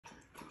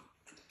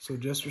So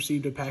just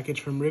received a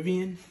package from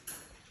Rivian.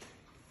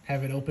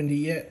 Haven't opened it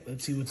yet.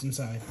 Let's see what's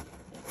inside.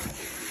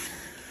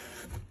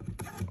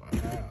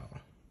 Wow.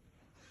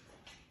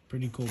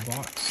 Pretty cool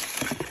box.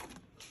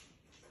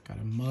 Got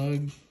a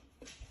mug.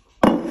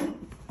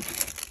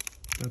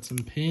 Got some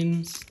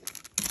pins.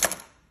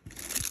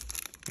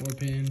 More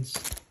pins.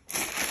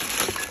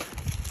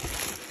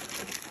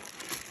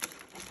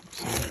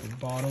 So got the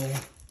bottle.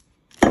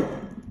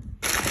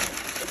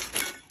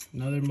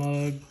 Another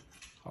mug.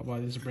 I'll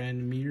buy this brand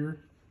new mirror.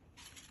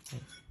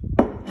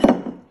 That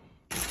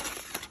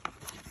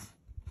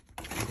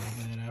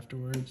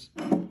afterwards.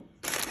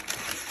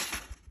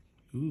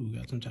 Ooh,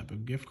 got some type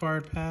of gift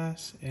card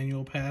pass,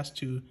 annual pass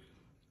to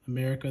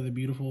America the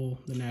Beautiful,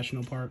 the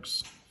National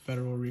Parks,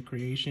 Federal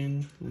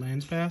Recreation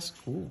Lands Pass.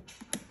 Cool.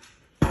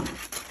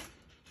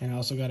 And I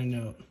also got a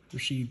note.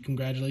 Rashid,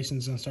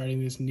 congratulations on starting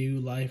this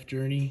new life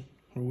journey.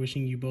 We're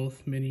wishing you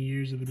both many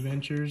years of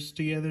adventures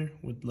together.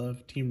 With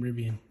love, Team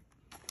Rivian.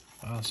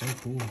 Wow, so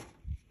cool.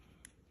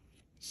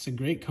 It's a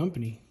great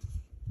company.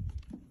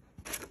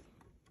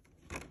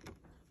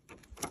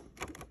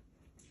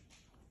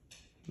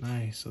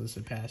 Nice, so this is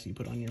a pass you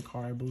put on your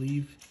car, I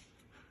believe.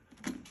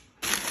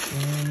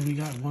 And we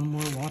got one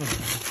more water bottle.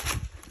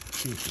 Let's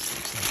see what this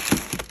looks like.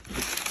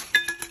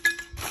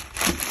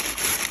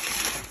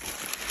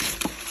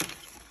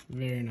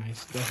 Very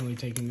nice, definitely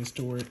taking this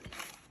to work.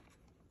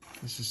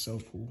 This is so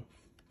cool.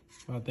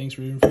 Wow, thanks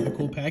Rivian for the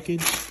cool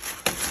package.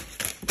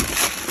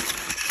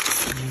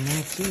 And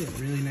that's it,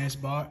 really nice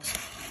box.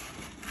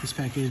 This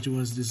package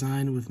was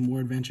designed with more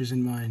adventures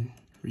in mind.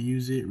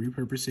 Reuse it,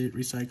 repurpose it,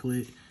 recycle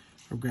it,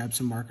 or grab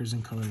some markers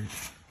and color it.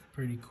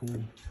 Pretty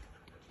cool.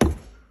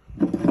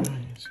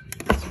 Alright, so we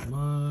got some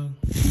mug.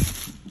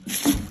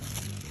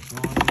 Got another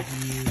bottle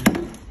here.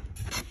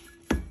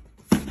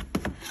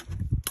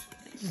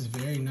 This is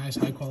very nice,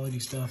 high quality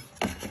stuff.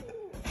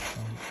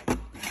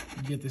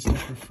 You get this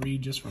stuff for free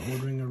just for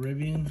ordering a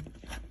Rivian.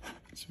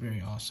 It's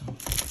very awesome.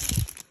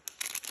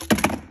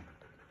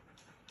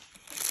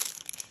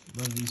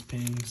 Love these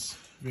pins,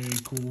 very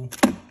cool,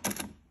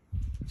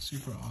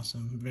 super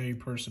awesome, very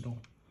personal.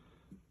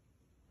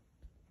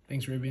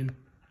 Thanks, Rivian.